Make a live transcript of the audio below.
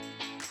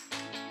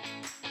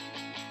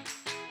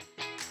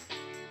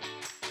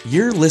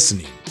You're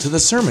listening to the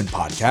sermon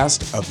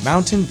podcast of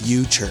Mountain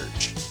View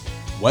Church.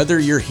 Whether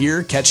you're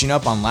here catching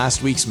up on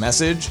last week's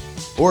message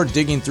or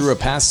digging through a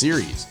past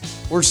series,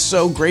 we're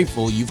so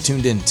grateful you've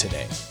tuned in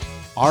today.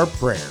 Our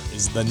prayer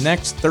is the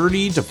next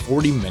 30 to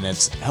 40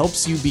 minutes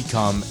helps you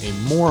become a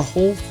more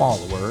whole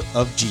follower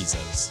of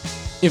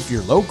Jesus. If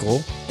you're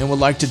local and would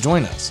like to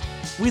join us,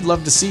 we'd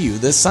love to see you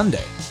this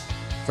Sunday.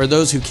 For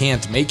those who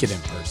can't make it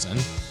in person,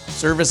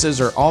 services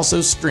are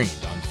also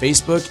streamed on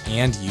Facebook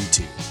and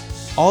YouTube.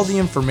 All the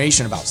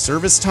information about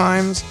service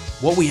times,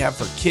 what we have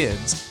for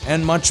kids,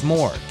 and much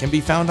more can be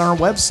found on our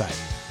website,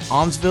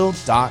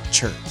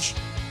 almsville.church.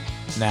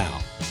 Now,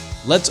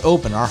 let's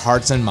open our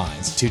hearts and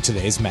minds to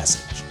today's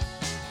message.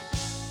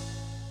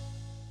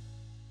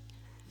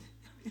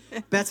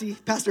 Betsy,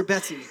 Pastor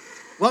Betsy.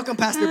 Welcome,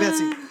 Pastor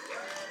Betsy.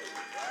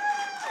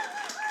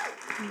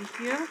 Thank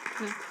you.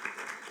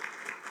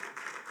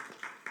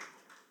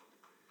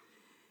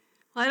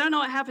 Well, I don't know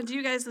what happened to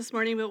you guys this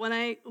morning, but when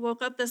I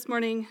woke up this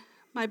morning,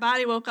 my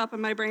body woke up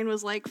and my brain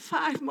was like,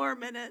 5 more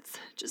minutes,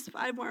 just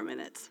 5 more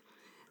minutes.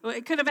 Well,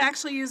 it could have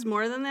actually used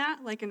more than that,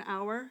 like an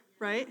hour,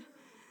 right?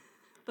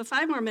 But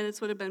 5 more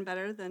minutes would have been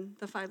better than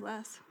the 5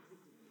 less.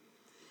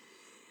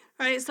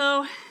 All right,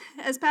 so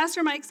as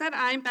Pastor Mike said,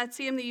 I'm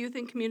Betsy. I'm the Youth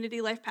and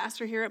Community Life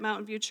Pastor here at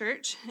Mountain View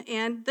Church.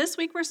 And this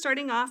week we're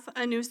starting off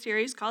a new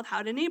series called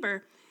How to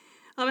Neighbor.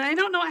 And I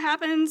don't know what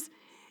happens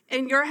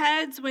in your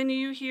heads when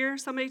you hear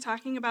somebody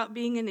talking about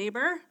being a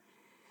neighbor,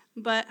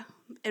 but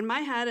in my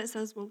head it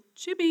says, well,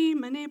 she be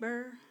my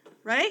neighbor,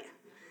 right?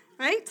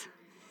 Right?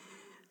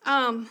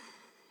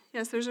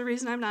 Yes, there's a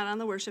reason I'm not on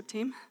the worship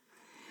team.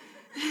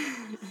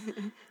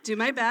 Do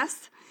my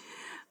best.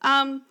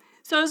 So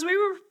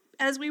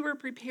as we were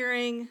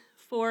preparing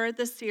for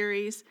the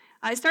series,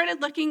 I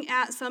started looking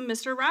at some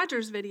Mr.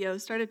 Rogers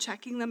videos, started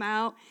checking them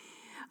out.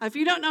 If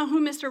you don't know who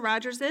Mr.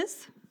 Rogers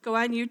is, go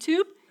on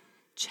YouTube,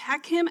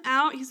 check him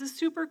out. He's a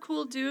super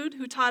cool dude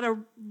who taught a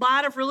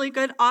lot of really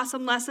good,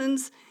 awesome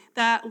lessons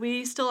that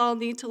we still all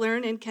need to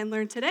learn and can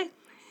learn today.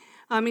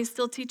 He's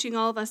still teaching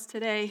all of us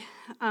today.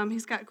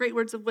 He's got great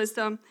words of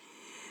wisdom.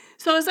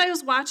 So as I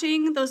was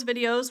watching those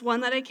videos,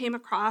 one that I came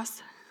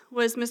across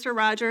was Mr.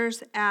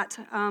 Rogers at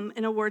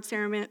an award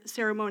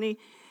ceremony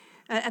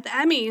at the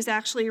Emmys,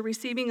 actually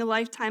receiving a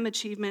Lifetime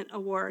Achievement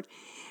Award.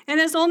 And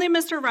as only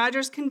Mr.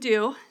 Rogers can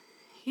do,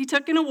 he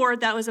took an award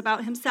that was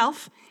about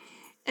himself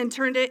and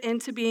turned it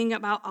into being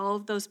about all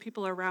of those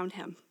people around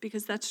him,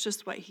 because that's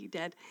just what he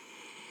did.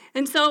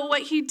 And so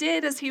what he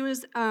did as he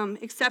was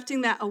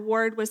accepting that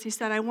award was he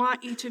said, I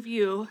want each of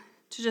you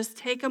to just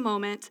take a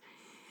moment,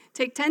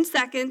 take 10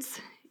 seconds,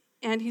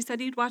 and he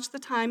said he'd watch the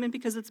time, and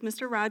because it's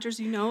Mr. Rogers,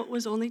 you know it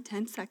was only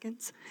 10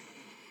 seconds,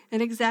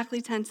 and exactly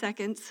 10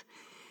 seconds,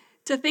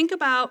 to think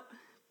about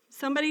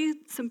some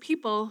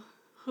people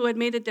who had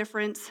made a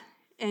difference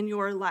in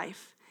your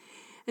life.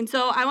 And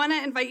so I want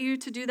to invite you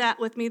to do that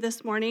with me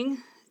this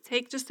morning.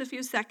 Take just a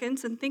few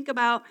seconds and think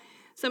about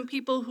some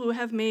people who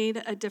have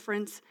made a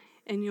difference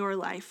in your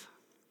life.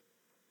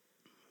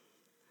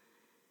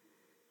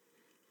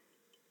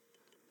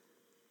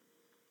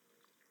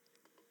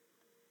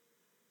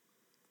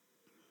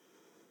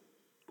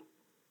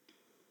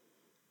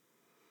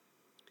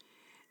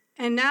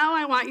 And now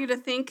I want you to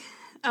think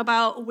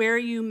about where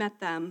you met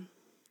them.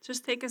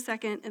 Just take a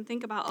second and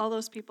think about all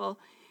those people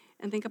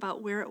and think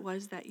about where it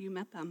was that you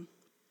met them.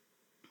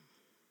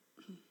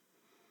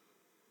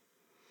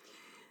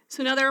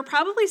 So now there are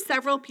probably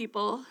several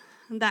people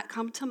that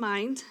come to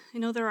mind. I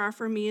know there are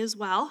for me as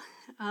well.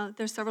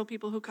 There's several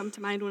people who come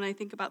to mind when I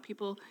think about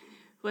people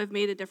who have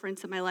made a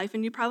difference in my life,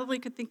 and you probably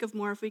could think of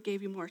more if we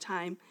gave you more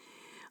time.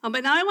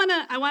 But now I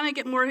want to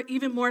get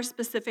even more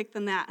specific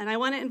than that, and I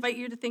want to invite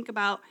you to think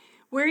about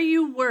where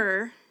you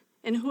were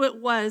and who it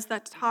was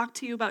that talked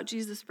to you about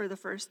Jesus for the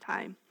first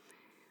time.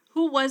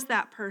 Who was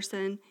that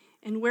person,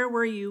 and where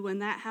were you when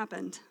that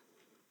happened?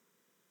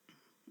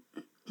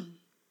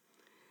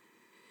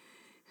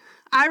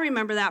 I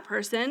remember that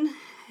person,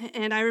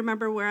 and I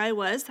remember where I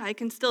was. I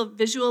can still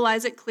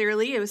visualize it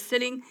clearly. I was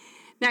sitting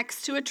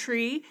next to a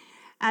tree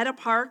at a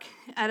park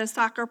at a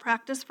soccer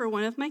practice for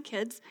one of my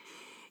kids,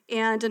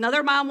 and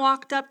another mom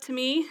walked up to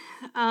me,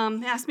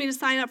 asked me to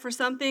sign up for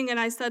something, and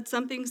I said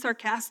something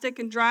sarcastic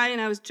and dry, and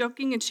I was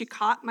joking, and she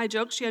caught my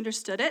joke. She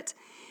understood it,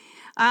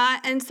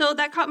 and so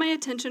that caught my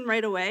attention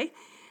right away.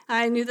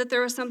 I knew that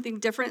there was something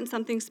different and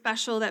something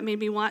special that made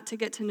me want to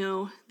get to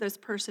know this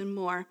person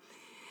more.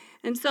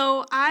 And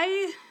so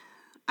I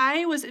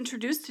was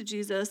introduced to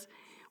Jesus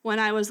when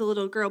I was a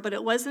little girl, but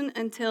it wasn't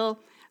until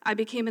I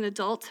became an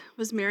adult,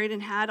 was married,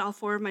 and had all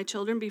 4 of my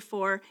children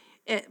before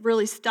it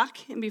really stuck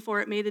and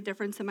before it made a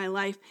difference in my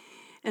life.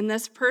 And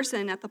this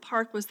person at the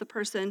park was the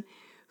person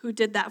who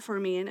did that for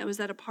me, and it was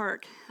at a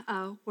park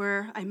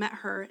where I met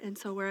her, and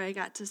so where I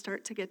got to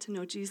start to get to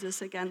know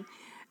Jesus again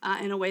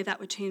in a way that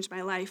would change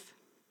my life.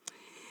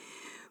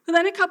 But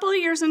then a couple of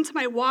years into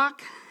my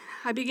walk,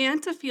 I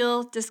began to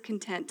feel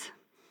discontent.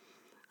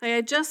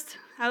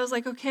 I was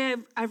like, okay,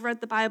 I've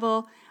read the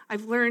Bible,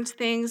 I've learned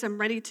things, I'm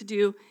ready to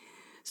do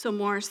some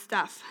more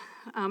stuff.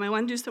 I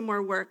want to do some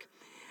more work.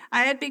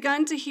 I had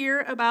begun to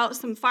hear about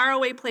some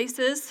faraway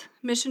places,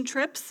 mission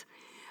trips,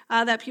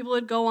 that people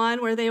would go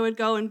on where they would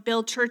go and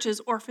build churches,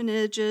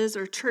 orphanages,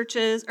 or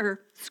churches,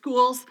 or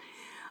schools,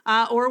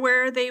 or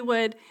where they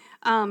would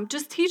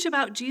just teach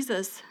about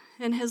Jesus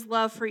and his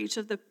love for each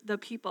of the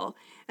people.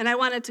 And I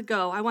wanted to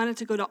go. I wanted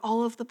to go to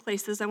all of the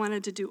places. I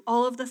wanted to do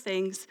all of the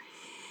things.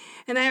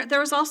 And there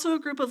was also a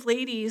group of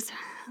ladies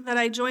that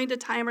I joined a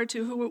time or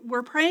two who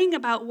were praying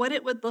about what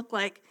it would look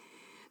like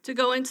to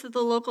go into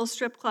the local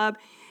strip club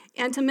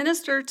and to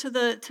minister to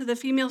the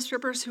female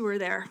strippers who were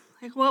there.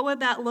 Like, what would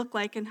that look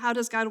like, and how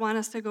does God want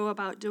us to go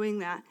about doing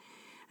that?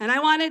 And I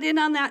wanted in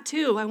on that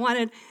too. I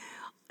wanted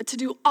to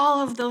do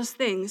all of those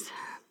things.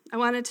 I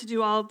wanted to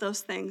do all of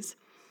those things.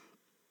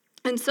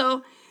 And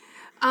so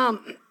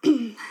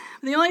the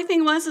only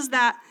thing was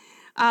that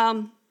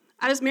I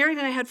was married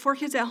and I had 4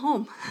 kids at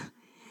home.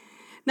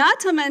 Not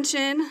to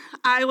mention,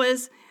 I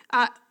was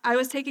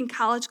taking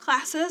college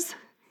classes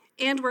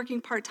and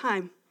working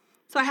part-time.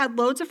 So I had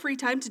loads of free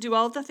time to do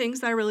all of the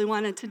things that I really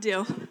wanted to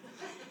do.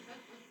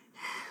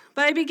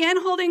 But I began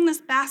holding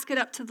this basket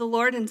up to the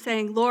Lord and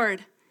saying,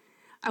 Lord,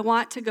 I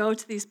want to go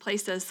to these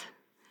places.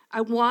 I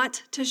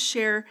want to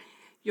share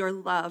your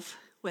love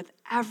with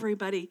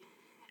everybody,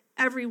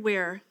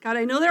 everywhere. God,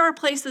 I know there are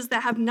places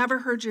that have never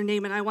heard your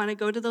name, and I want to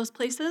go to those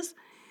places,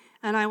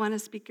 and I want to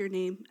speak your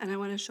name, and I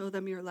want to show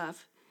them your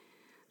love.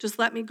 Just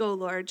let me go,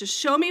 Lord. Just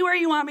show me where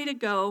you want me to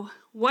go,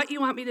 what you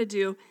want me to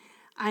do.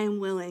 I am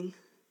willing.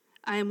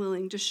 I am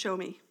willing. Just show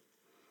me.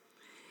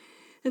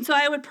 And so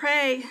I would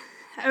pray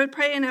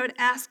and I would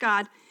ask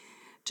God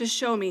to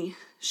show me,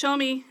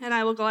 and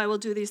I will go, I will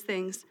do these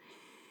things.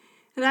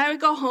 And I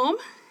would go home,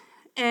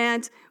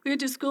 and we would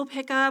do school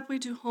pickup,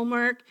 we'd do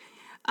homework,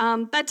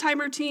 bedtime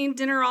routine,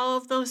 dinner, all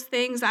of those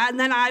things, and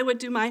then I would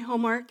do my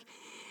homework.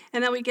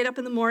 And then we'd get up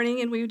in the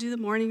morning, and we would do the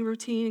morning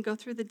routine and go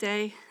through the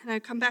day. And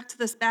I'd come back to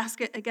this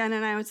basket again,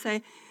 and I would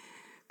say,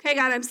 okay,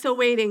 God, I'm still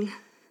waiting.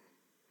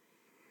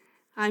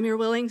 I'm your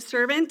willing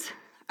servant.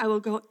 I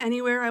will go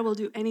anywhere. I will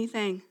do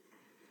anything.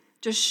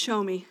 Just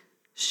show me.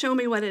 Show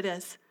me what it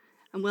is.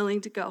 I'm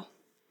willing to go.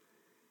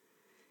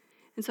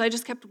 And so I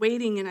just kept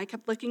waiting, and I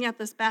kept looking at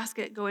this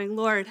basket going,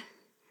 Lord,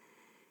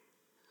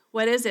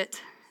 what is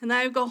it? And then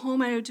I would go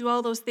home, and I would do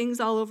all those things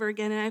all over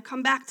again, and I would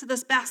come back to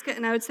this basket,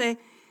 and I would say,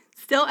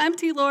 still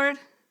empty, Lord.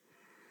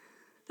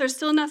 There's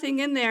still nothing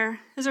in there.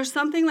 Is there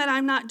something that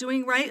I'm not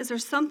doing right? Is there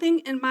something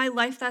in my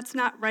life that's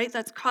not right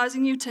that's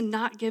causing you to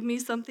not give me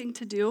something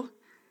to do?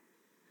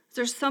 Is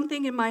there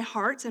something in my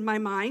heart, in my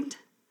mind?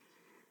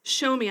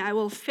 Show me. I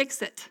will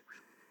fix it.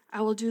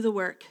 I will do the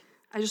work.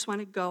 I just want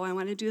to go. I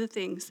want to do the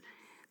things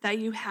that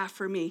you have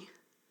for me.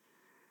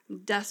 I'm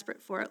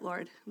desperate for it,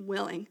 Lord. I'm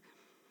willing.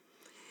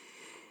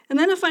 And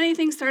then a funny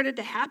thing started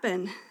to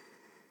happen.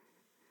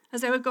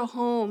 As I would go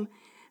home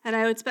and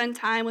I would spend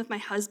time with my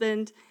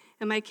husband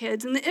and my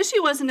kids. And the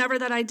issue was never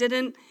that I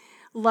didn't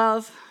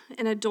love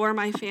and adore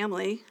my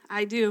family.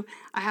 I do.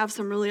 I have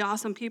some really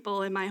awesome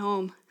people in my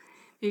home.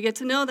 You get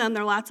to know them.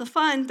 They're lots of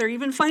fun. They're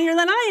even funnier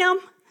than I am.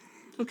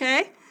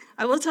 Okay?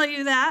 I will tell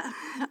you that.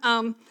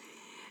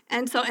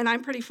 And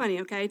I'm pretty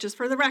funny, okay? Just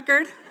for the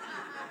record.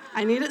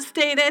 I need it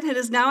stated. It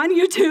is now on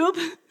YouTube.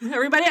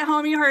 Everybody at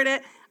home, you heard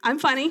it. I'm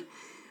funny,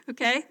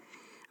 okay?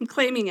 I'm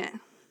claiming it.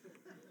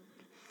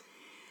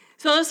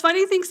 So those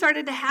funny things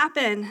started to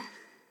happen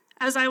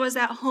as I was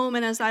at home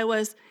and as I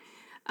was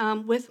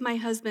with my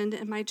husband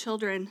and my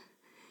children.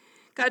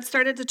 God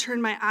started to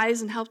turn my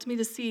eyes and helped me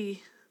to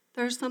see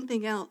there's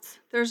something else.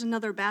 There's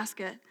another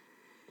basket.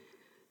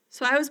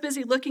 So I was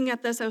busy looking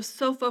at this. I was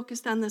so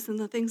focused on this and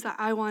the things that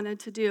I wanted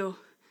to do.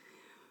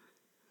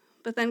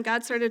 But then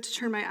God started to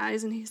turn my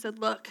eyes and he said,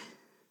 look,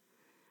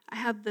 I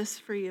have this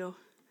for you.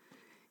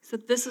 He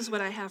said, this is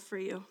what I have for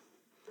you.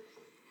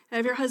 I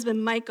have your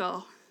husband,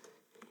 Michael,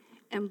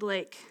 and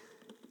Blake,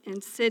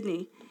 and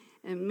Sydney,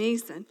 and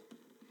Mason,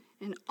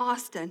 and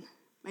Austin,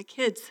 my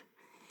kids.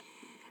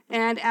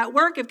 And at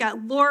work, I've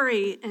got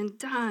Lori, and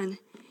Don,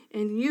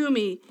 and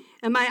Yumi,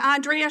 and my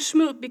Andrea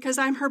Schmoop, because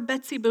I'm her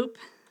Betsy Boop,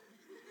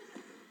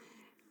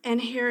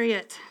 and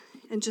Harriet,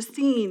 and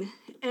Justine,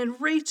 and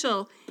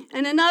Rachel,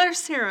 and another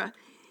Sarah,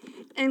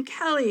 and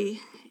Kelly,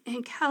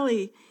 and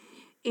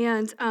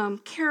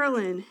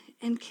Carolyn,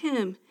 and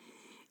Kim.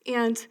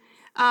 And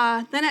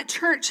then at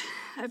church,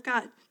 I've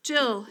got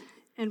Jill,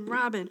 and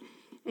Robin,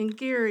 and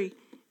Gary,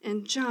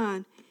 and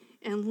John,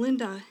 and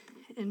Linda,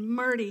 and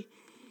Marty,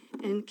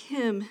 and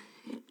Kim,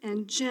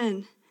 and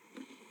Jen.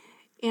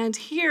 And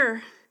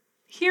here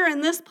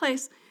in this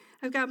place,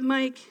 I've got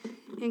Mike,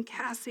 and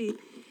Cassie,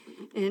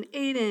 and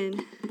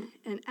Aiden,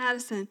 and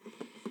Addison,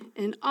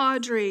 and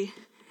Audrey,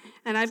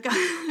 and I've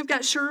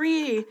got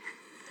Cherie,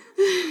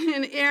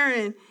 and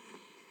Aaron,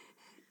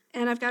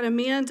 and I've got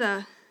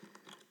Amanda,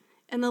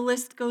 and the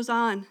list goes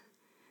on.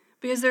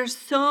 Because there's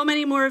so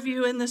many more of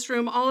you in this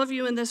room, all of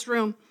you in this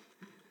room,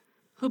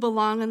 who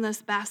belong in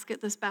this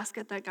basket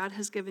that God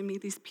has given me,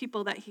 these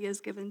people that he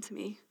has given to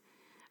me.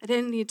 I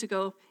didn't need to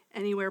go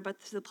anywhere but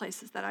to the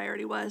places that I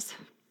already was.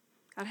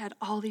 God had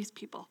all these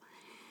people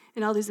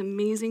and all these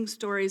amazing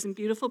stories and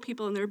beautiful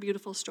people and their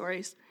beautiful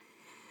stories.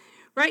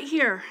 right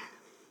here,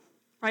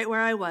 right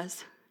where I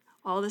was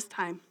all this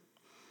time.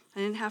 I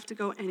didn't have to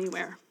go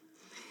anywhere.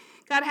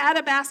 God had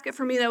a basket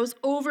for me that was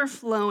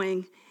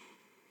overflowing.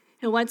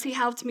 And once he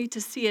helped me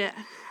to see it,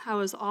 I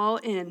was all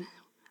in.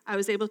 I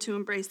was able to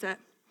embrace it.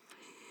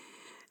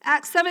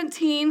 Acts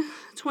 17,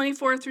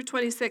 24 through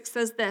 26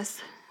 says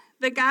this: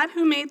 "The God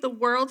who made the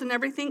world and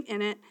everything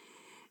in it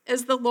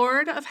is the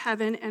Lord of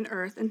heaven and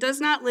earth, and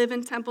does not live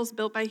in temples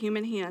built by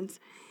human hands.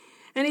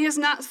 And he is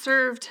not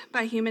served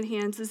by human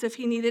hands as if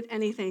he needed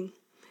anything.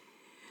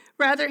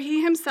 Rather,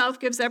 he himself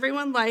gives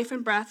everyone life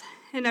and breath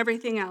and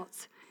everything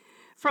else.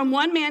 From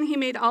one man he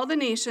made all the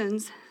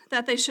nations,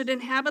 that they should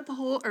inhabit the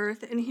whole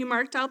earth, and he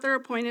marked out their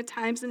appointed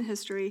times in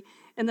history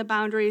and the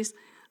boundaries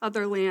of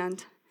their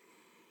land."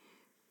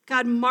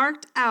 God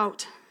marked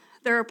out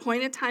their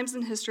appointed times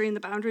in history and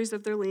the boundaries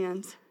of their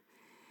lands.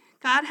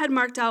 God had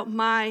marked out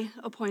my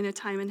appointed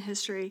time in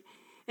history,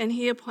 and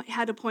he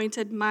had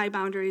appointed my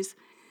boundaries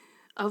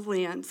of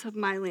lands, of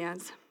my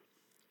lands.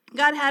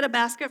 God had a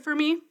basket for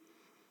me.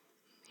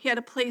 He had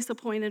a place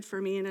appointed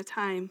for me in a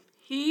time.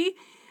 He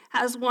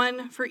has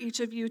one for each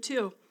of you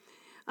too.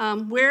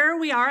 Where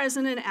we are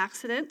isn't an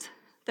accident.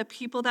 The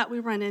people that we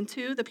run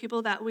into, the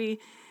people that we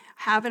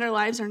have in our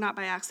lives are not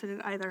by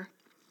accident either.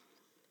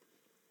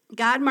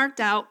 God marked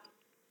out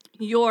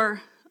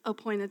your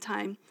appointed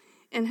time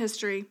in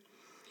history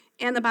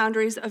and the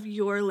boundaries of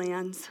your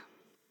lands.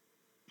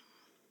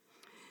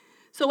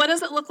 So what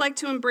does it look like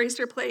to embrace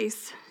your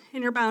place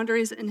in your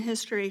boundaries in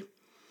history?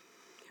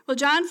 Well,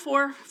 John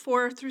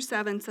 4 through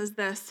 7 says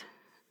this: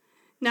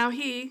 "Now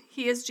he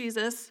is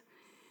Jesus,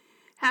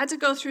 had to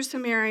go through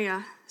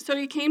Samaria. So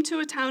he came to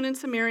a town in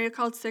Samaria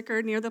called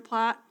Sychar, near the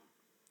plot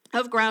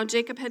of ground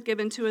Jacob had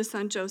given to his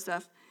son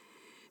Joseph.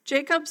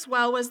 Jacob's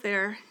well was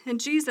there, and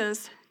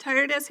Jesus,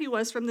 tired as he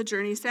was from the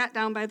journey, sat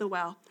down by the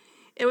well.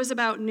 It was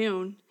about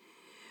noon.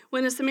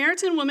 When a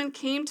Samaritan woman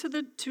came to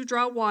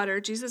draw water,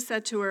 Jesus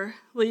said to her,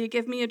 'Will you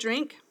give me a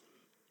drink?'"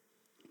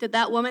 Did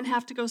that woman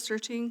have to go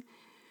searching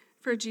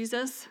for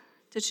Jesus?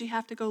 Did she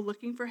have to go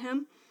looking for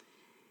him?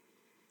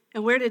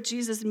 And where did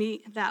Jesus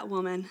meet that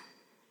woman?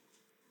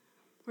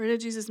 Where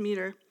did Jesus meet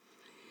her?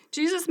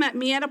 Jesus met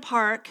me at a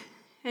park,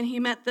 and he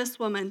met this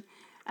woman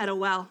at a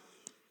well.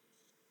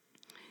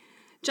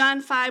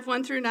 John 5,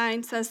 1 through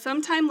 9 says,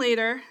 "Sometime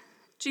later,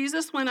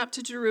 Jesus went up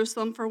to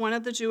Jerusalem for one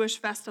of the Jewish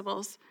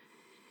festivals.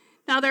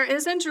 Now there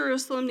is in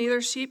Jerusalem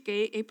near Sheep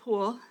Gate a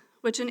pool,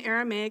 which in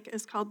Aramaic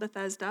is called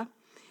Bethesda,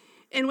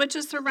 and which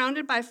is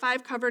surrounded by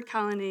 5 covered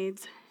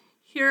colonnades.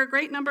 Here a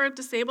great number of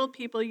disabled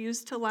people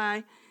used to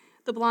lie,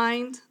 the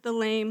blind, the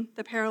lame,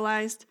 the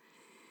paralyzed.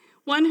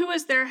 One who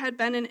was there had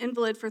been an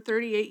invalid for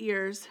 38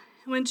 years.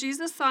 When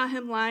Jesus saw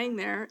him lying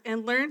there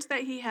and learned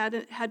that he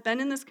had been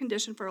in this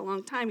condition for a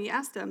long time, he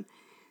asked him,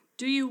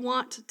 'Do you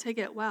want to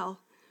get well?'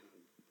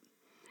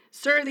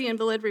 'Sir,' the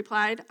invalid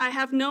replied, 'I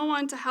have no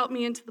one to help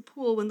me into the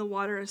pool when the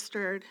water is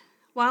stirred.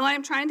 While I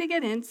am trying to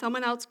get in,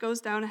 someone else goes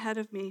down ahead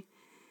of me.'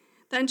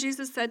 Then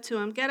Jesus said to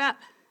him, 'Get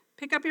up,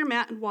 pick up your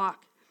mat and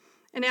walk.'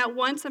 And at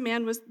once the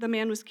man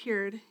was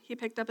cured. He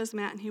picked up his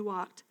mat and he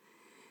walked."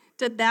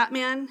 Did that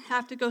man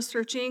have to go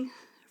searching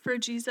for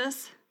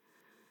Jesus?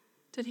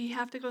 Did he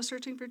have to go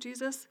searching for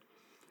Jesus?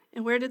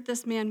 And where did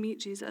this man meet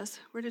Jesus?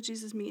 Where did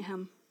Jesus meet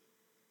him?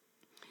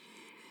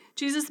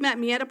 Jesus met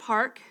me at a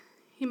park.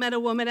 He met a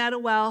woman at a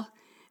well,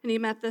 and he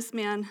met this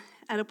man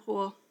at a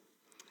pool.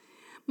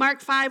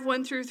 Mark 5,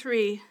 1 through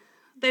 3.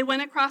 They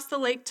went across the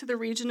lake to the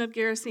region of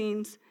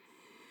Gerasenes.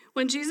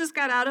 When Jesus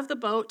got out of the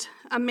boat,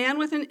 a man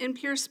with an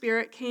impure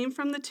spirit came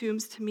from the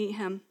tombs to meet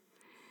him.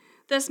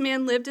 This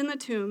man lived in the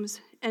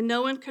tombs, and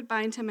no one could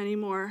bind him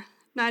anymore,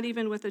 not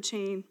even with a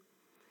chain.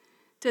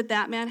 Did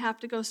that man have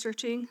to go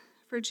searching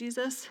for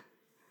Jesus?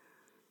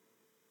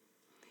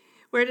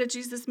 Where did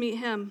Jesus meet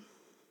him?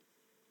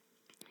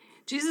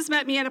 Jesus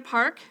met me at a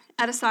park,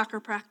 at a soccer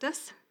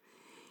practice.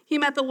 He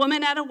met the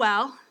woman at a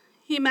well.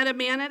 He met a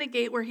man at a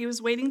gate where he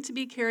was waiting to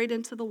be carried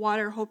into the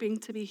water, hoping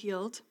to be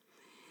healed.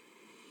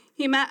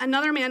 He met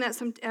another man at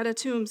some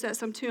tombs.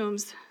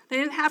 They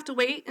didn't have to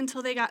wait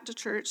until they got to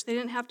church. They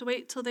didn't have to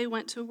wait till they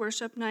went to a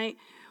worship night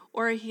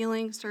or a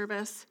healing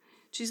service.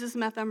 Jesus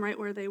met them right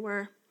where they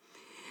were.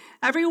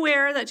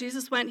 Everywhere that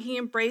Jesus went, he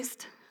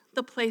embraced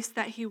the place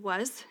that he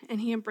was,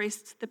 and he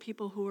embraced the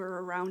people who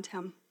were around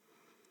him.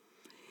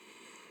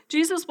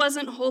 Jesus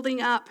wasn't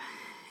holding up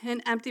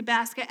an empty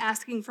basket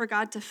asking for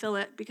God to fill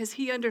it, because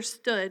he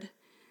understood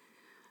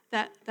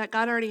that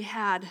God already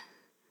had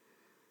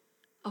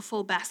a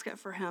full basket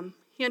for him.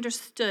 He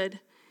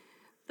understood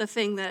the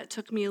thing that it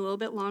took me a little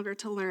bit longer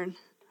to learn,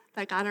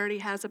 that God already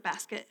has a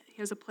basket.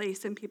 He has a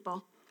place in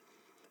people.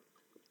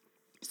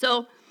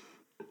 So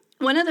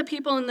one of the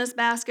people in this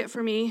basket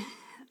for me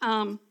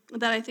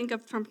that I think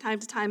of from time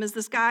to time is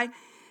this guy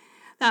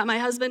that my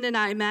husband and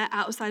I met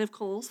outside of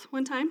Kohl's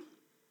one time.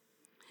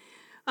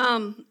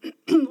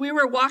 We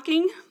were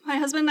walking, my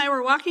husband and I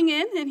were walking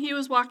in, and he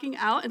was walking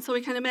out, and so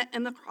we kind of met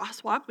in the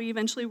crosswalk. We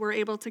eventually were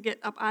able to get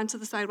up onto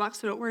the sidewalk,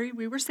 so don't worry,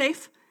 we were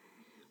safe.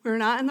 We were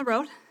not in the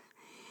road.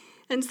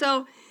 And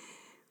so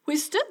we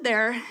stood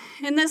there,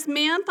 and this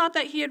man thought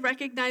that he had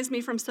recognized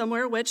me from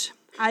somewhere, which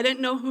I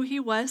didn't know who he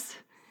was.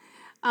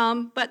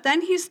 But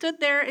then he stood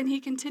there, and he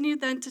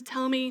continued then to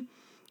tell me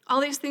all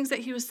these things that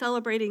he was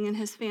celebrating in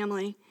his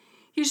family.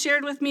 He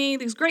shared with me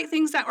these great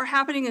things that were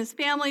happening in his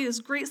family, this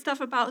great stuff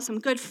about some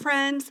good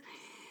friends,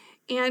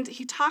 and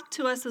he talked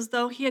to us as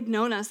though he had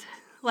known us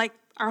like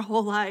our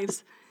whole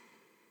lives.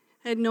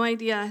 I had no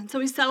idea. And so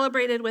we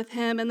celebrated with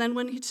him, and then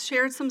when he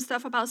shared some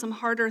stuff about some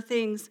harder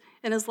things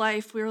in his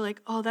life, we were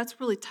like, oh, that's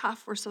really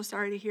tough. We're so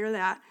sorry to hear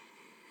that.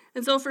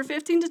 And so for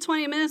 15 to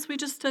 20 minutes, we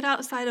just stood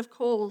outside of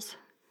Kohl's,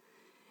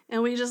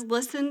 and we just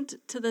listened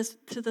to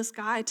this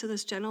guy, to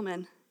this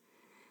gentleman.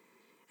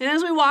 And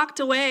as we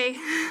walked away,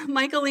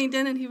 Michael leaned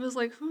in, and he was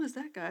like, who is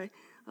that guy?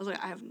 I was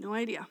like, I have no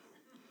idea.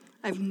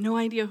 I have no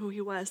idea who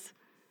he was.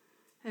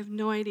 I have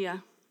no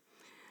idea.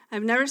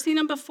 I've never seen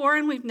him before,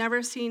 and we've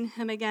never seen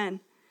him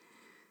again.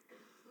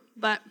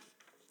 But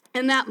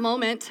in that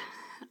moment,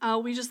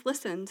 we just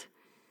listened.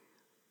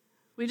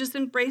 We just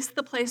embraced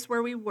the place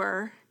where we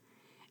were,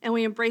 and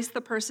we embraced the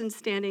person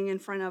standing in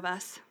front of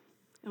us,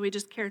 and we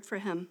just cared for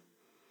him.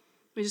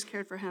 We just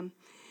cared for him.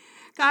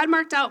 God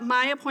marked out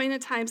my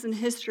appointed times in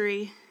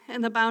history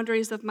and the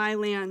boundaries of my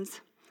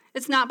lands.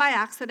 It's not by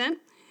accident.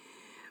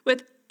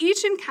 With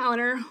each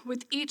encounter,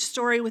 with each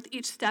story, with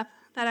each step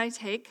that I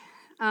take,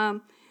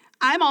 I'm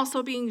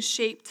also being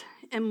shaped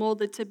and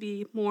molded to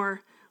be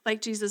more like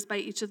Jesus by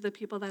each of the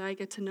people that I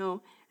get to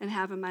know and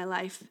have in my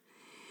life.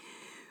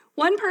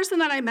 One person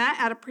that I met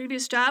at a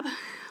previous job,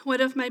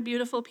 one of my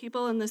beautiful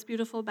people in this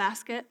beautiful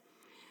basket,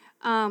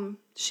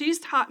 she's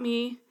taught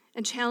me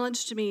and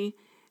challenged me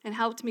and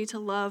helped me to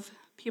love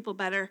people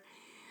better.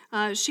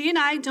 She and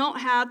I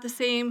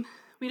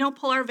we don't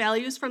pull our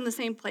values from the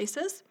same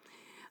places.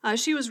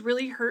 She was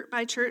really hurt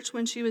by church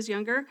when she was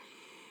younger,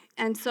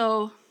 and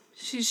so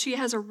she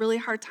has a really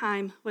hard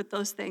time with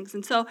those things.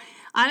 And so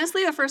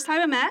honestly, the first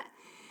time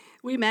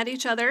we met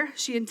each other,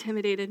 she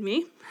intimidated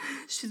me.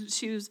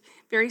 She was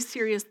very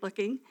serious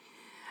looking.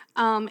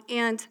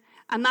 And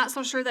I'm not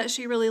so sure that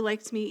she really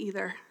liked me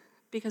either,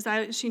 because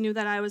she knew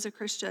that I was a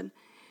Christian.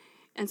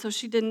 And so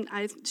she didn't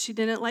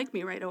like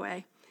me right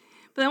away.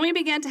 But then we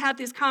began to have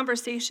these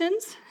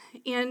conversations,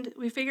 and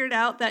we figured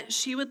out that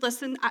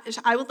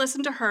I would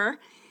listen to her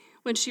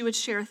when she would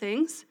share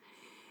things,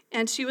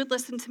 and she would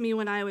listen to me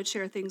when I would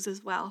share things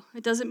as well.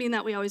 It doesn't mean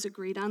that we always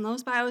agreed on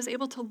those, but I was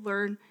able to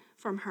learn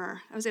from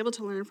her.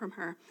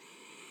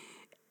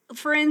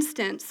 For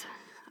instance,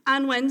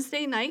 on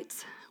Wednesday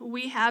nights,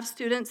 we have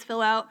students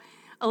fill out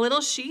a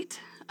little sheet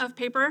of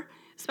paper,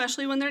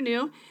 especially when they're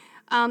new,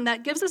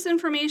 that gives us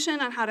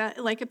information on how to,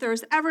 like if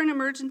there's ever an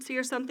emergency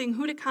or something,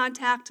 who to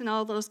contact and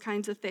all those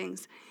kinds of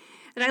things.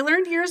 And I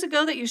learned years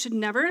ago that you should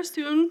never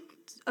assume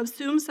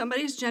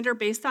somebody's gender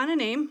based on a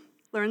name.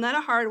 Learned that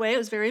a hard way. It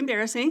was very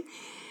embarrassing.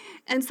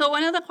 And so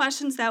one of the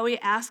questions that we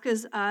ask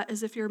is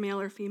if you're male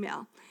or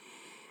female.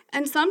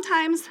 And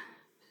sometimes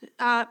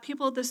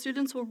the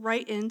students will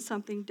write in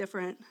something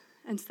different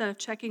instead of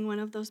checking one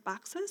of those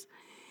boxes.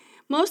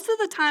 Most of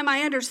the time I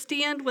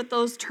understand what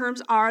those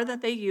terms are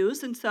that they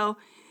use, and so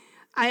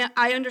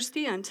I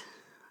understand,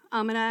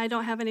 and I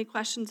don't have any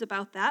questions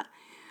about that.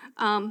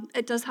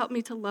 It does help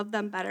me to love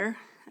them better.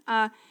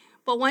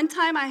 But one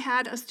time I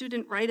had a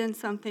student write in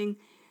something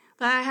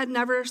that I had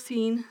never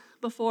seen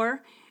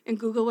before, and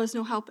Google was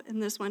no help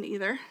in this one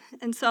either.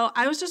 And so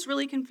I was just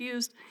really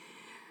confused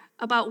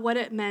about what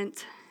it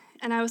meant,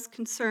 and I was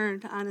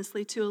concerned,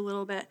 honestly, too, a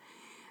little bit.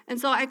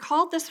 And so I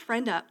called this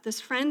friend up,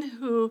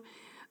 who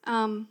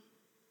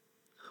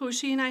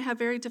she and I have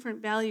very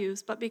different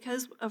values, but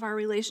because of our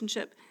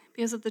relationship,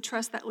 because of the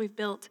trust that we've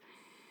built,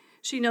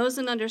 she knows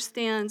and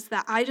understands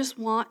that I just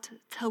want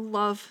to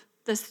love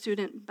this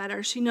student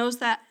better. She knows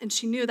that, and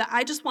she knew that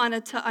I just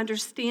wanted to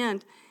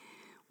understand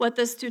what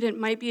this student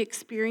might be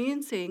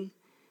experiencing.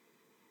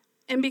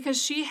 And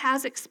because she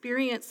has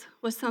experience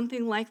with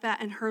something like that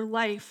in her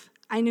life,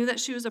 I knew that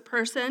she was a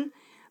person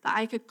that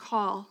I could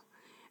call,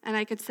 and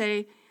I could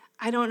say,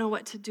 I don't know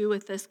what to do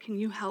with this. Can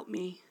you help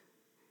me?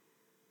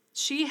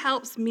 She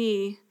helps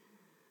me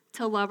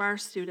to love our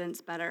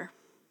students better.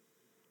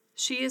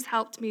 She has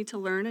helped me to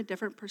learn a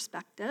different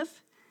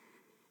perspective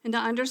and to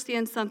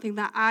understand something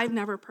that I've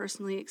never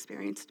personally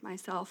experienced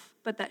myself,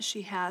 but that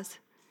she has.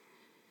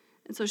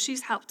 And so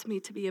she's helped me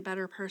to be a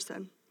better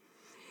person.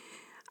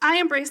 I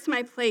embraced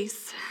my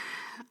place.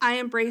 I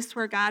embraced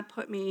where God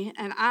put me,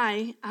 and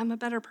I'm a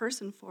better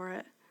person for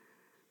it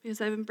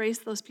because I've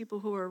embraced those people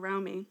who are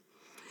around me.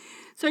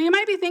 So you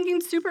might be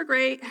thinking, super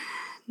great,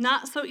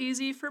 not so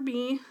easy for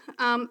me.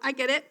 I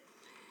get it.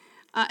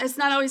 It's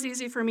not always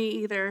easy for me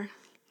either.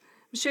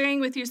 I'm sharing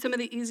with you some of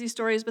the easy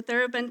stories, but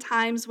there have been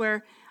times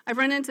where I've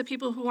run into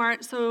people who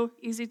aren't so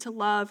easy to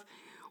love,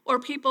 or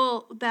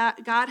people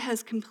that God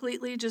has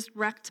completely just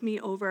wrecked me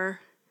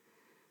over.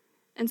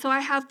 And so I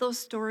have those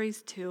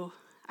stories too.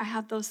 I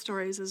have those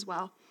stories as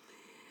well.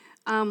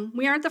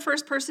 We aren't the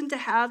first person to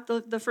have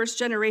the first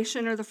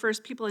generation or the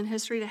first people in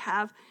history to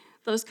have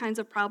those kinds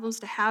of problems,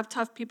 to have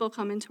tough people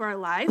come into our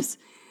lives.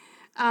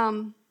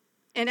 In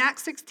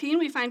Acts 16,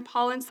 we find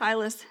Paul and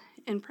Silas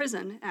in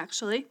prison,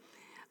 actually.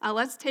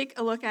 Let's take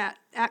a look at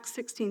Acts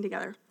 16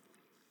 together.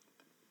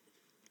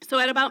 So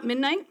at about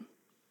midnight,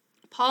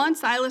 Paul and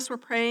Silas were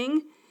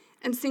praying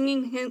and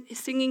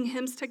singing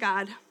hymns to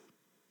God,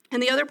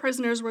 and the other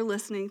prisoners were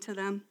listening to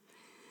them.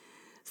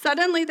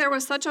 Suddenly there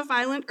was such a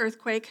violent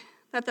earthquake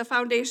that the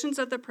foundations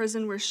of the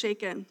prison were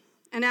shaken,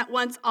 and at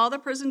once all the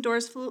prison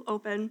doors flew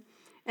open,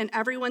 and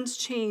everyone's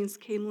chains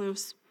came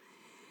loose.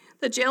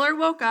 The jailer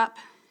woke up,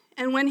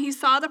 and when he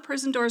saw the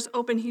prison doors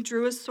open, he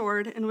drew his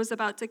sword and was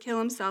about to kill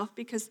himself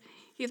because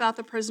he thought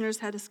the prisoners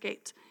had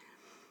escaped.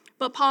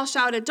 But Paul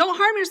shouted, "Don't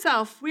harm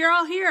yourself, we are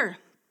all here."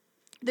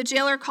 The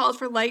jailer called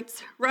for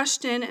lights,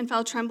 rushed in, and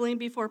fell trembling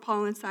before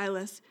Paul and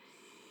Silas.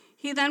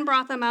 He then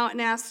brought them out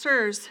and asked,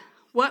 "Sirs,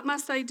 what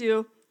must I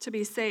do to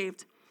be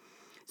saved?"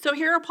 So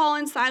here are Paul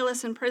and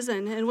Silas in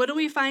prison, and what do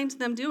we find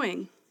them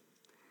doing?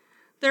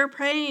 They're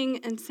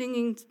praying and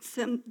singing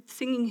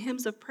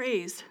hymns of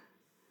praise.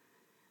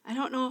 I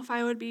don't know if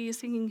I would be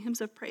singing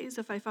hymns of praise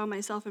if I found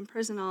myself in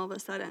prison all of a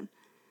sudden.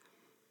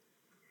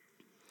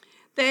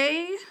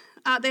 They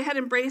had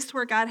embraced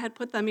where God had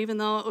put them, even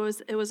though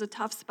it was a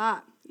tough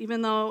spot,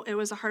 even though it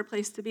was a hard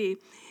place to be.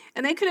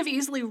 And they could have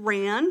easily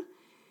ran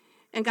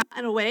and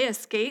gotten away,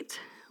 escaped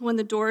when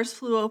the doors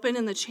flew open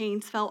and the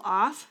chains fell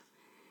off.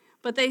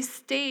 But they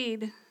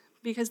stayed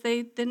because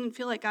they didn't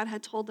feel like God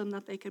had told them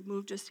that they could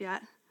move just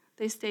yet.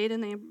 They stayed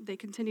and they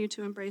continued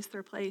to embrace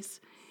their place.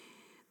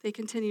 They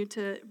continued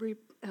to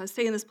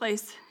stay in this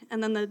place.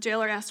 And then the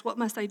jailer asked, "What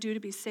must I do to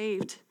be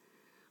saved?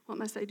 What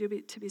must I do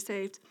to be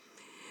saved?"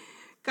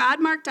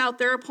 God marked out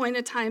their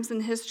appointed times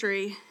in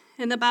history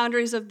in the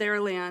boundaries of their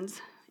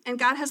lands. And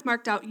God has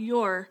marked out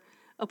your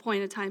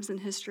appointed times in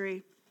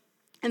history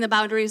in the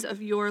boundaries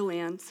of your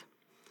lands.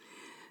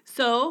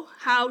 So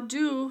how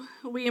do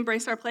we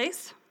embrace our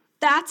place?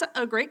 That's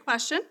a great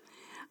question.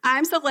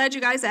 I'm so glad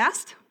you guys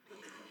asked.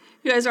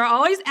 You guys are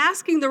always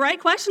asking the right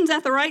questions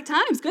at the right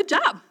times. Good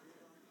job.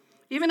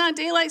 Even on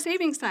daylight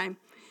savings time.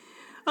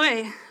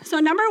 Okay, so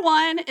number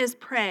one is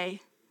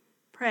pray.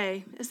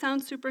 Pray. It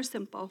sounds super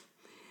simple.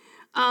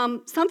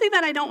 Something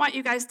that I don't want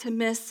you guys to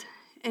miss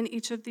in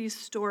each of these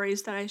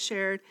stories that I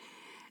shared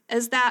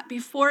is that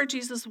before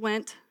Jesus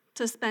went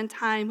to spend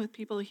time with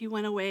people, he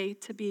went away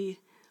to be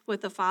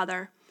with the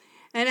Father.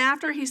 And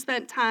after he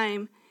spent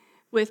time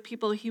with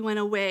people, he went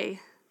away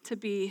to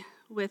be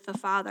with the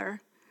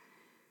Father.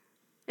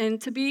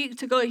 And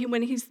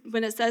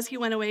when it says he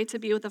went away to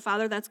be with the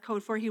Father, that's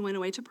code for he went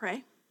away to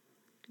pray.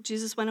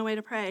 Jesus went away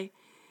to pray.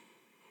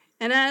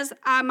 And as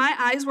my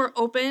eyes were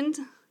opened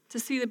to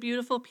see the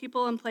beautiful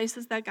people and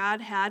places that God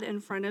had in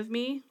front of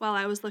me while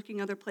I was looking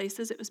other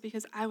places, it was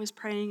because I was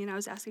praying and I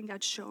was asking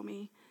God, show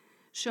me.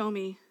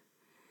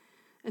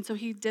 And so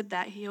he did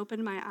that. He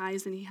opened my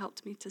eyes and he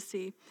helped me to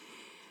see.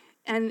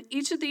 And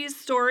each of these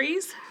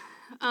stories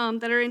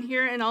that are in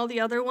here and all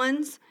the other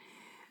ones,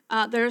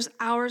 there's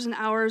hours and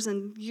hours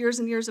and years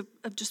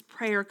of just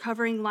prayer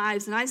covering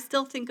lives. And I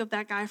still think of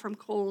that guy from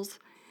Kohl's.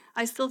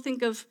 I still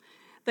think of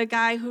the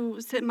guy who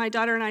my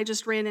daughter and I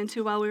just ran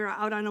into while we were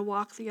out on a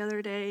walk the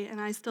other day,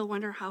 and I still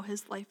wonder how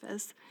his life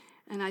is,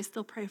 and I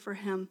still pray for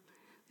him.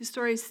 These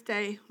stories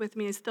stay with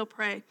me. I still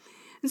pray.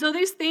 And so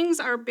these things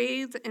are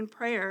bathed in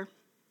prayer.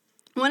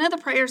 One of the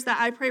prayers that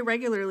I pray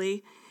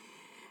regularly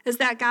is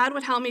that God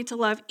would help me to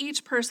love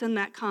each person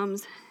that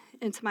comes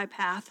into my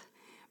path,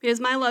 because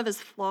my love is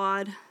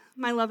flawed.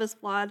 My love is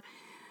flawed,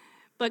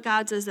 but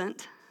God's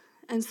isn't.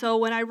 And so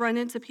when I run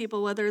into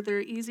people, whether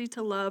they're easy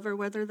to love or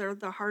whether they're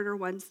the harder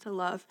ones to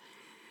love,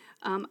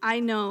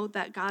 I know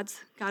that God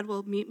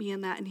will meet me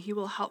in that, and he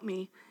will help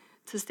me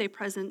to stay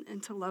present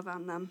and to love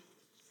on them.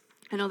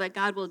 I know that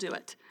God will do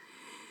it.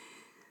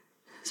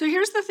 So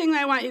here's the thing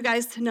that I want you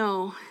guys to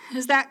know,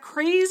 is that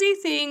crazy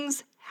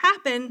things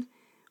happen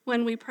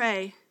when we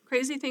pray.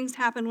 Crazy things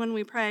happen when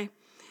we pray.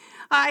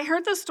 I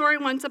heard the story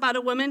once about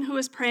a woman who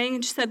was praying,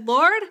 and she said,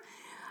 "Lord,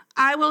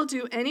 I will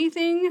do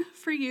anything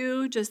for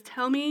you. Just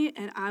tell me,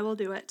 and I will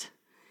do it."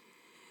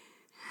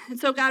 And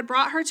so God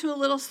brought her to a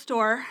little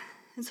store,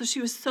 and so she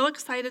was so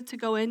excited to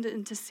go in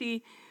and to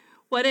see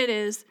what it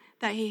is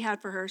that he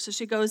had for her. So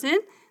she goes in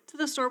to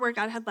the store where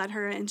God had led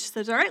her, and she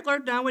says, "All right,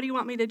 Lord, now what do you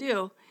want me to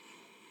do?"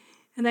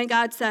 And then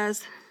God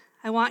says,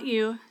 "I want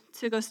you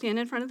to go stand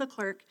in front of the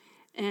clerk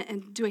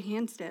and do a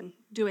handstand.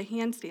 Do a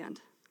handstand.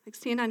 Like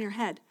stand on your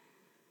head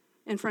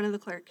in front of the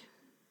clerk."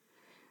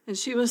 And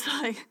she was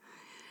like,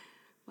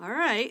 all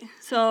right.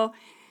 So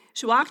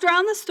she walked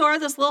around the store,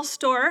 this little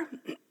store,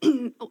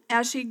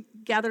 as she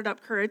gathered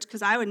up courage,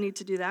 because I would need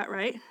to do that,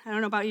 right? I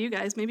don't know about you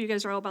guys. Maybe you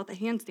guys are all about the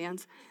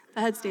handstands,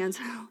 the headstands.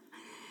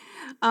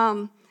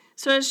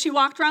 So as she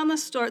walked around the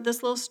store,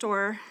 this little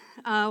store,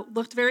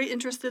 looked very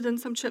interested in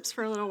some chips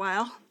for a little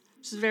while.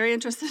 She was very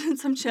interested in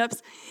some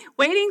chips,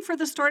 waiting for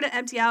the store to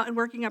empty out and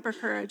working up her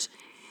courage.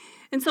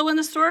 And so when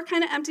the store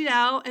kind of emptied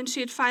out and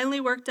she had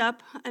finally worked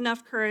up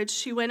enough courage,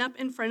 she went up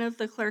in front of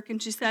the clerk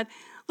and she said,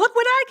 "Look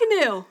what I can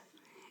do."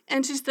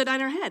 And she stood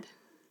on her head.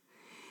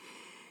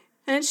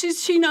 And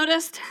she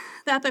noticed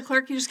that the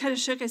clerk just kind of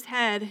shook his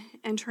head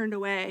and turned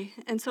away.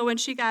 And so when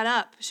she got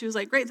up, she was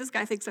like, "Great, this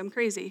guy thinks I'm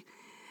crazy."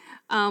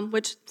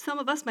 which some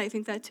of us might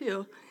think that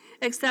too.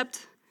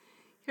 Except,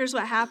 here's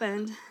what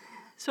happened.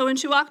 So when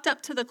she walked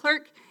up to the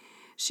clerk,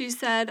 she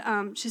said,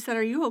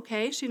 "Are you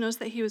okay?" She noticed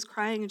that he was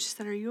crying, and she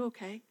said, "Are you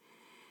okay?"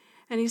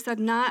 And he said,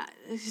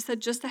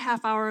 "Just a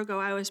half hour ago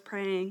I was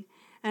praying,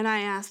 and I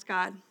asked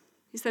God."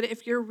 He said,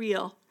 "If you're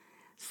real,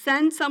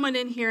 send someone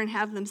in here and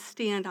have them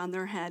stand on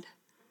their head."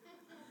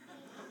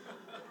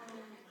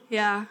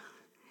 Yeah.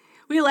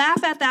 We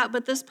laugh at that,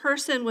 but this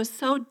person was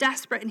so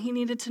desperate, and he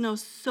needed to know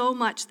so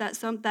much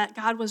that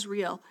God was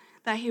real,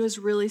 that he was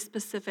really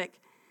specific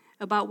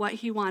about what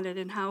he wanted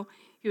and how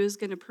he was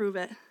going to prove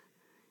it.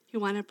 He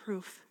wanted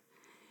proof.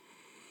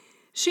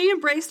 She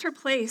embraced her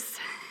place,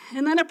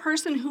 and then a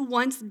person who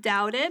once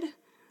doubted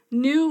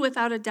knew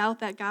without a doubt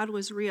that God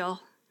was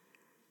real.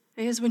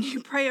 Because when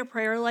you pray a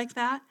prayer like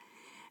that,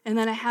 and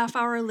then a half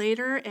hour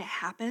later it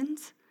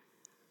happens,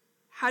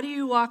 how do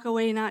you walk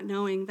away not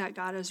knowing that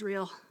God is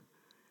real?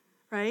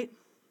 Right?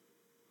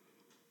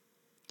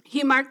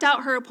 He marked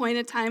out her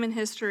appointed time in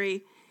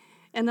history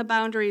and the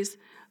boundaries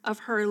of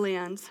her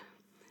lands.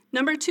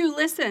 Number 2,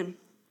 listen.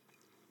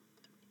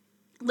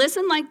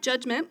 Listen like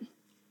judgment,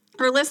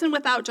 or listen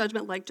without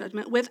judgment like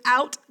judgment,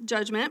 without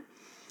judgment.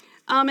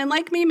 And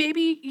like me,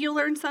 maybe you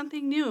learn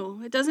something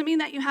new. It doesn't mean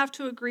that you have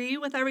to agree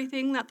with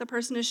everything that the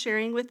person is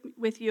sharing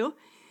with you,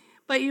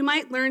 but you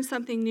might learn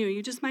something new.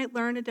 You just might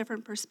learn a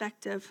different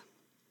perspective.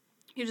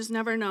 You just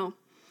never know.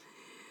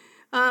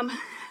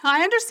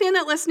 I understand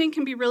that listening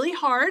can be really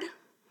hard.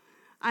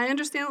 But I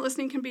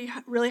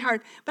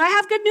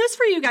have good news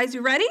for you guys.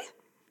 You ready?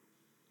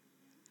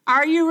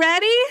 Are you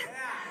ready?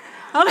 Yeah.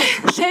 Okay,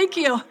 thank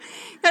you.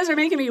 You guys are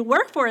making me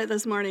work for it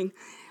this morning.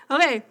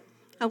 Okay,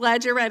 I'm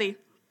glad you're ready.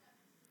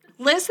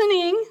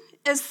 Listening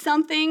is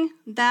something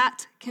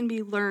that can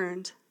be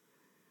learned.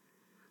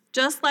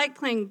 Just like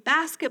playing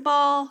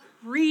basketball,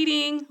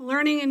 reading,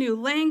 learning a new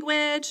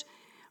language,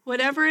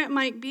 whatever it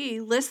might be,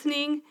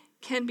 listening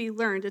can be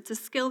learned. It's a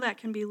skill that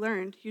can be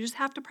learned. You just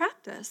have to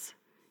practice.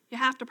 You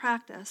have to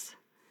practice.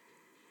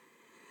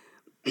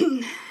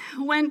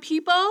 When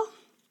people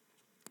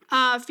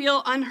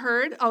feel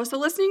unheard, so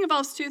listening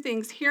involves 2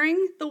 things: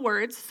 hearing the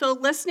words, so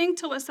listening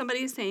to what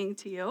somebody is saying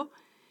to you,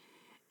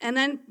 and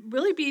then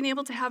really being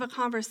able to have a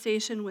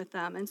conversation with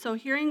them. And so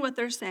hearing what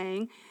they're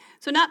saying,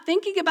 so not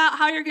thinking about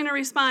how you're going to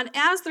respond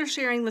as they're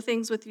sharing the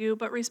things with you,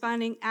 but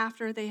responding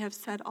after they have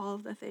said all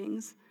of the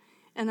things,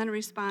 and then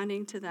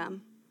responding to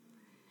them.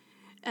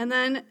 And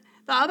then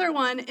the other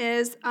one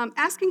is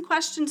asking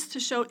questions to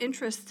show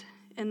interest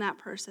in that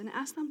person.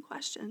 Ask them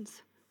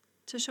questions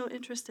to show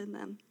interest in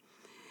them.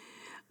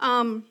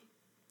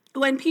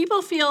 When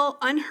people feel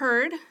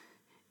unheard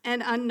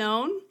and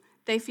unknown,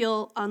 they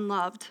feel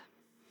unloved.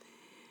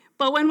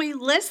 But when we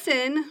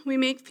listen, we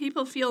make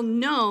people feel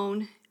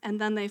known, and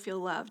then they feel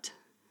loved.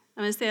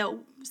 I'm going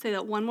to say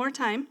that one more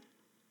time.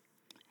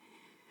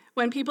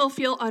 When people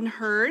feel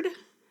unheard,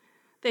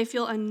 they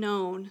feel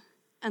unknown,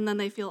 and then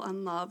they feel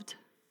unloved.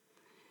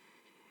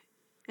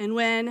 And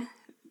when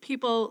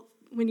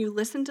you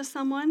listen to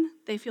someone,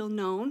 they feel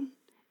known,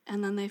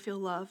 and then they feel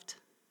loved.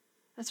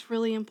 That's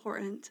really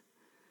important.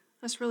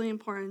 That's really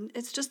important.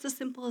 It's just as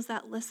simple as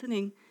that.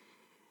 Listening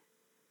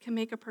can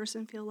make a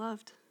person feel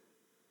loved.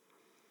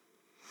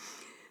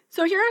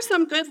 So here are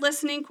some good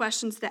listening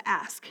questions to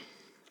ask.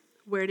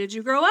 Where did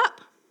you grow up?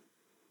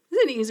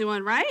 This is an easy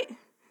one, right?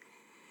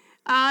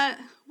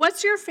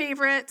 What's your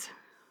favorite,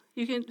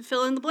 you can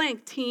fill in the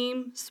blank,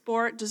 team,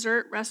 sport,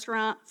 dessert,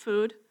 restaurant,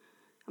 food?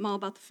 I'm all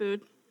about the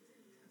food.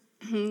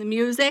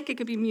 Music, it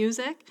could be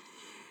music.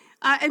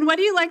 And what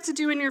do you like to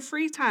do in your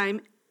free time?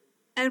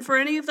 And for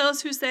any of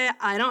those who say,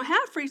 I don't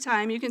have free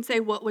time, you can say,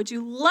 what would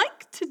you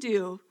like to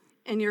do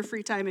in your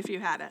free time if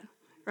you had it,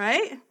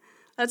 right?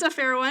 That's a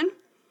fair one.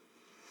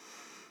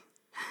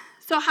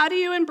 So how do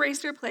you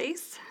embrace your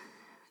place?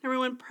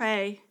 Everyone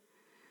pray.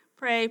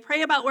 Pray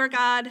about where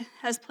God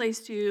has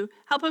placed you.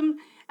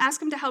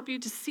 Ask him to help you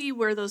to see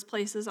where those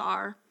places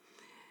are.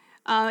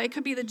 It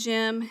could be the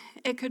gym.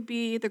 It could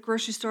be the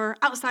grocery store,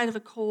 outside of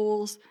a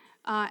Kohl's,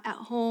 at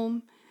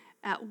home,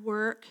 at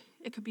work.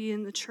 It could be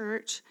in the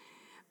church.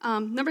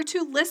 Number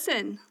 2,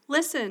 listen.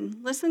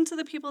 Listen to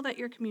the people that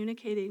you're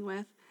communicating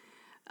with.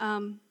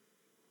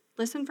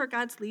 Listen for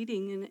God's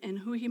leading and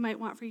who he might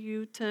want for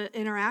you to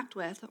interact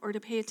with or to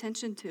pay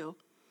attention to.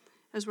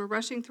 As we're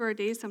rushing through our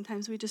days,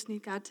 sometimes we just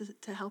need God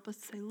to help us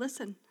say,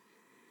 listen.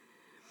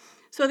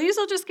 So these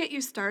will just get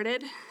you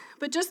started,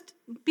 but just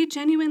be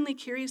genuinely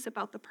curious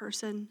about the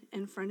person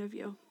in front of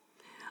you.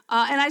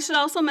 And I should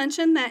also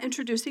mention that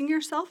introducing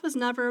yourself is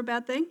never a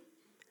bad thing.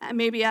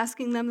 Maybe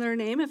asking them their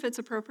name if it's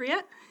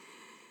appropriate.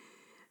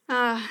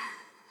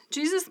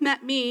 Jesus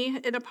met me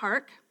in a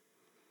park.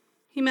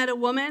 He met a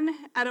woman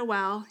at a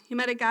well. He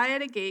met a guy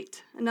at a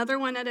gate, another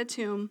one at a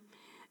tomb,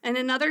 and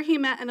another he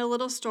met in a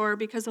little store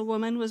because a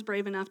woman was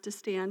brave enough to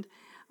stand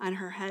on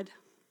her head.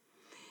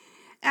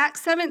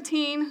 Acts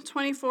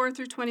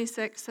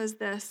 17:24-26 says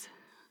this: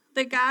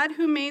 "The God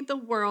who made the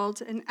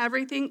world and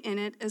everything in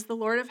it is the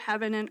Lord of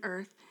heaven and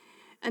earth,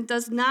 and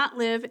does not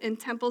live in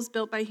temples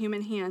built by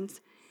human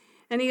hands.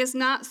 and he is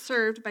not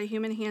served by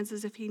human hands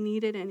as if he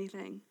needed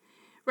anything.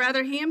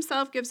 Rather, he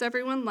himself gives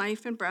everyone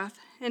life and breath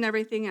and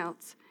everything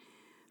else.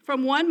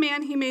 From one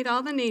man he made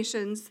all the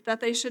nations,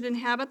 that they should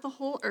inhabit the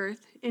whole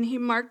earth, and he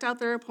marked out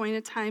their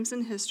appointed times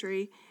in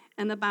history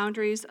and the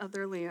boundaries of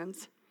their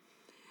lands.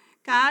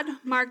 God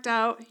marked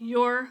out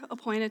your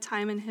appointed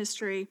time in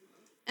history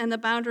and the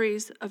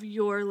boundaries of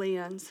your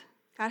lands.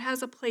 God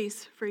has a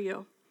place for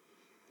you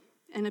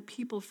and a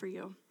people for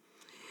you.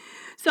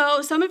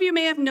 So some of you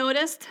may have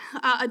noticed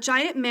a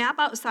giant map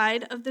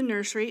outside of the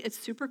nursery. It's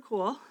super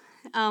cool.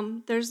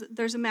 There's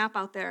a map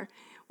out there.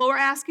 What we're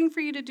asking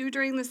for you to do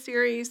during the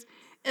series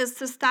is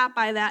to stop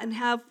by that and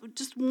have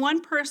just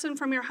one person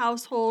from your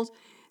household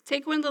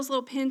take one of those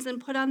little pins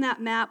and put on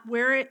that map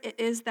where it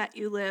is that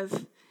you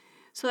live.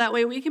 So that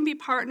way we can be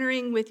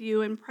partnering with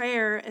you in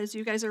prayer as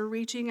you guys are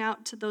reaching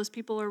out to those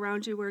people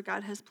around you where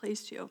God has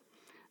placed you.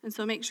 And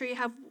so make sure you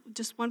have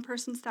just one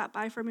person stop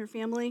by from your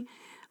family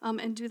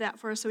and do that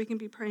for us so we can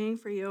be praying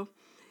for you.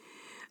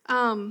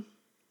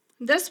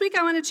 This week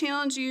I want to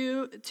challenge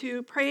you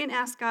to pray and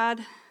ask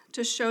God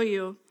to show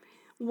you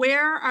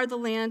where are the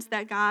lands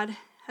that God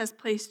has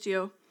placed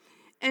you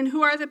and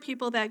who are the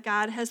people that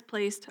God has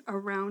placed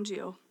around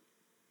you.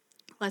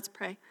 Let's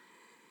pray.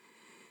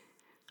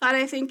 God,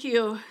 I thank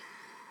you.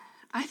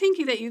 I thank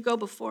you that you go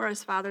before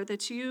us, Father,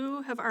 that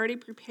you have already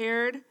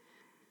prepared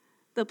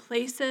the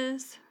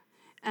places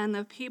and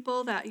the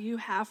people that you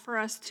have for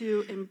us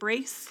to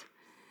embrace.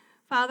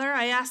 Father,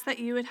 I ask that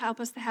you would help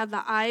us to have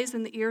the eyes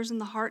and the ears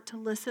and the heart to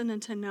listen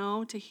and to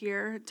know, to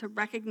hear, to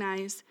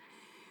recognize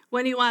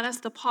when you want us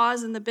to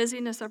pause in the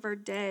busyness of our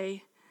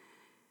day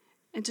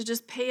and to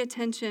just pay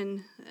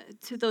attention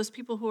to those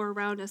people who are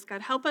around us.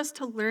 God, help us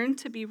to learn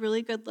to be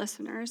really good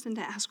listeners and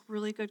to ask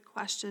really good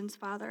questions,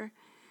 Father,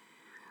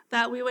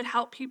 that we would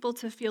help people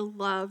to feel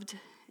loved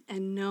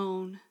and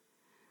known.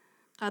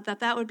 God,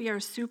 that would be our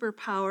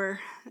superpower,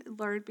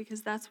 Lord,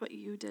 because that's what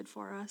you did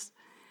for us.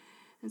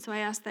 And so I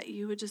ask that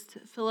you would just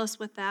fill us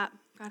with that.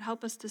 God,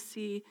 help us to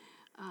see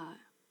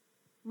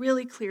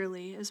really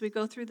clearly as we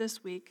go through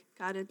this week,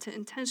 God, and to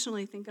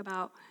intentionally think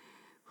about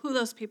who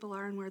those people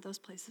are and where those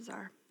places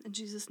are. In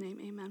Jesus' name,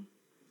 amen.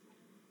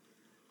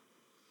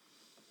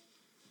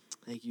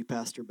 Thank you,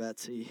 Pastor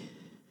Betsy.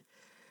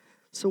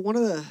 So one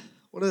of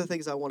the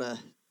things I want to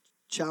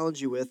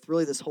challenge you with,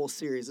 really this whole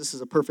series, this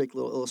is a perfect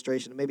little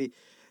illustration. Maybe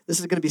this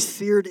is going to be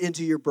seared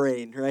into your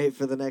brain, right,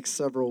 for the next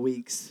several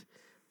weeks.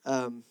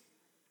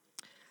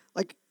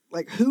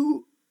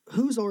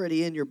 Who's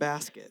already in your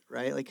basket,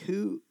 right?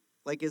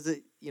 Is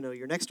it,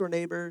 your next door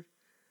neighbor,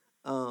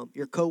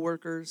 your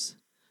coworkers,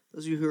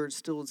 those of you who are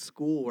still in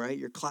school, right?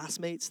 Your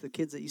classmates, the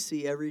kids that you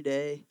see every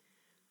day,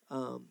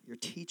 your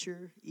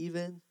teacher,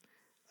 even,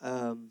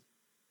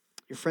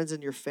 your friends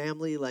and your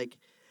family,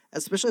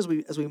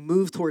 especially as we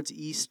move towards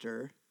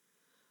Easter,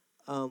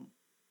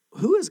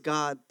 who has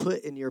God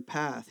put in your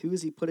path? Who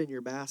has he put in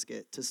your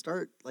basket to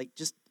start,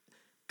 just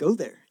go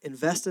there,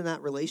 invest in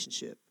that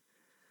relationship.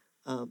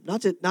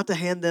 Not to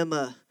hand them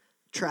a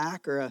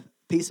tract or a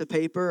piece of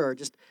paper or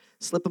just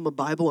slip them a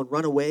Bible and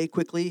run away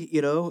quickly,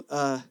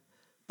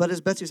 but as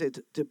Betsy said,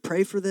 to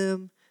pray for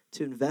them,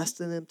 to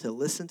invest in them, to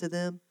listen to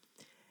them,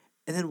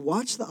 and then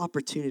watch the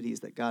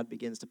opportunities that God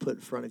begins to put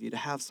in front of you to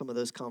have some of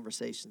those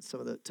conversations,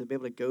 to be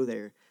able to go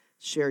there,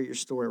 share your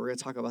story. We're going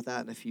to talk about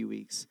that in a few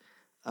weeks.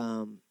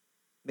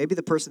 Maybe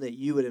the person that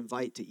you would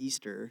invite to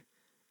Easter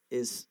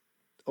is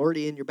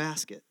already in your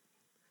basket.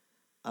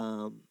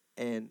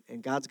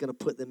 And God's going to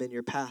put them in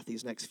your path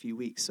these next few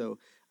weeks. So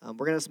we're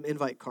going to have some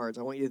invite cards.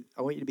 I want you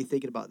to be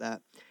thinking about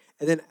that.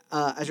 And then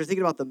as you're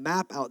thinking about the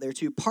map out there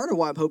too, part of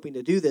why I'm hoping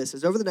to do this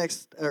is over the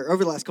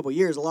last couple of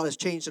years, a lot has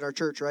changed in our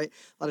church, right?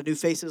 A lot of new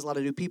faces, a lot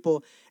of new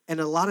people, and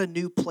a lot of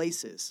new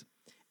places.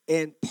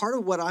 And part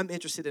of what I'm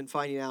interested in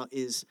finding out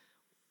is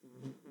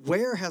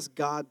where has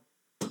God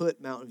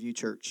put Mountain View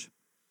Church?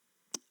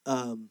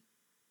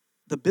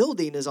 The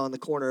building is on the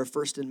corner of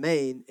First and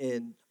Main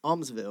in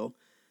Almsville.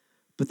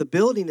 But the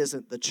building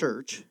isn't the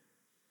church.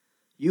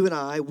 You and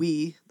I,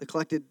 we, the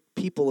collected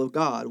people of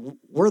God,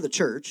 we're the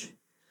church.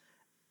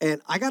 And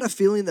I got a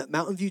feeling that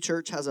Mountain View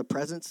Church has a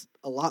presence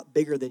a lot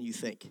bigger than you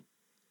think.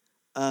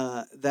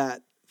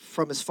 That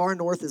from as far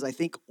north as, I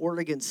think,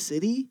 Oregon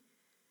City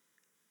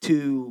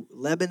to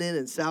Lebanon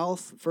and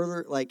south,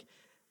 further,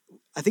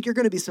 I think you're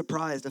going to be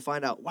surprised to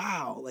find out,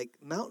 wow,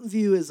 Mountain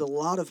View is a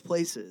lot of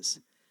places.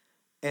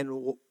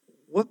 And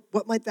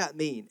what might that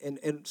mean?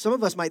 And some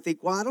of us might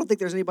think, well, I don't think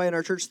there's anybody in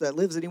our church that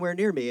lives anywhere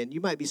near me. And you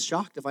might be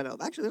shocked to find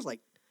out, actually, there's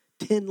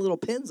 10 little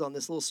pins on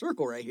this little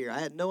circle right here. I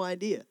had no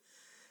idea.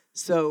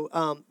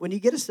 So when you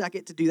get a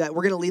second to do that,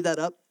 we're going to leave that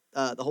up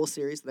the whole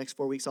series, the next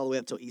 4 weeks, all the way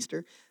up till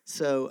Easter.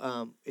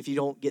 So if you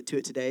don't get to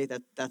it today,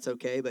 that's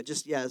okay. But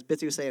just, as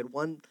Bitsy was saying,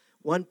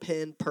 one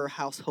pin per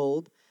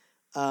household.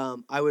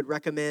 I would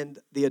recommend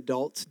the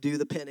adults do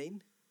the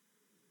pinning.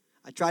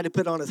 I tried to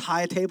put on as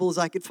high a table as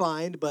I could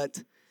find,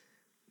 but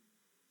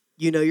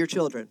you know your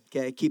children,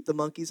 okay? Keep the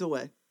monkeys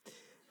away.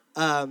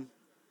 And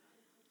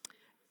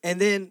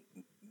then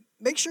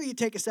make sure you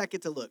take a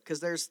second to look,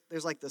 because there's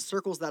the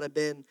circles that have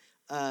been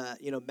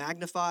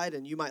magnified,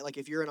 and you might, like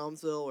if you're in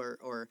Almsville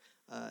or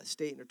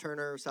Staten or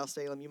Turner or South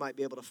Salem, you might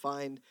be able to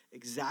find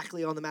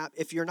exactly on the map.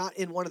 If you're not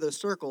in one of those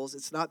circles,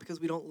 it's not because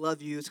we don't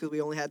love you, it's because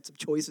we only had some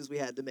choices we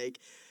had to make.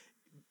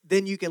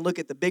 Then you can look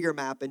at the bigger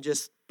map and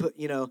just put,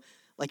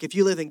 like if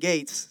you live in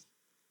Gates,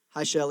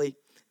 hi Shelly,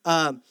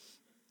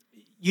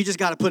 you just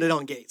got to put it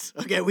on Gates.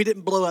 Okay, we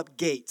didn't blow up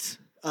Gates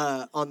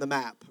on the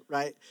map,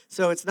 right?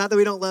 So it's not that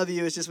we don't love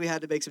you, it's just we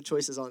had to make some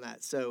choices on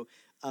that. So,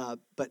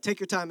 but take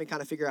your time and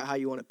kind of figure out how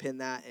you want to pin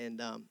that,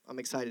 and I'm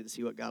excited to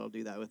see what God will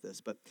do that with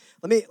this. But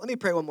let me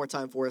pray one more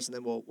time for us, and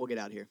then we'll get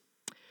out of here.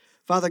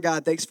 Father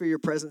God, thanks for your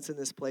presence in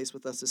this place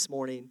with us this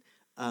morning.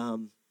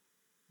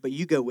 But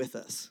you go with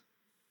us.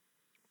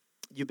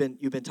 You've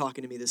been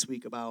talking to me this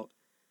week about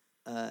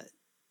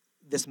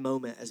this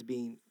moment as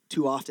being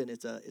too often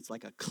it's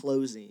like a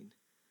closing,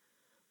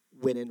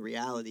 when in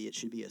reality it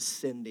should be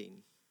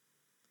ascending.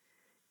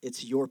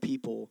 It's your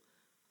people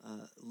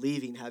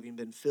leaving, having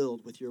been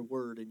filled with your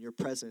word and your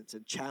presence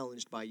and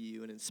challenged by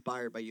you and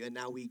inspired by you. And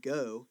now we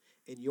go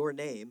in your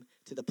name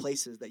to the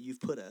places that you've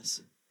put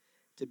us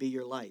to be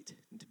your light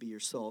and to be your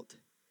salt.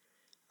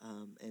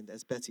 And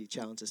as Betsy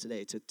challenged us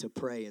today, to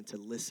pray and to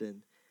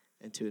listen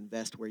and to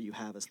invest where you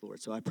have us,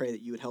 Lord. So I pray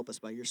that you would help us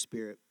by your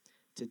Spirit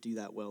to do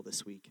that well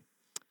this week.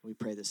 We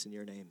pray this in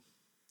your name.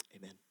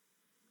 Amen.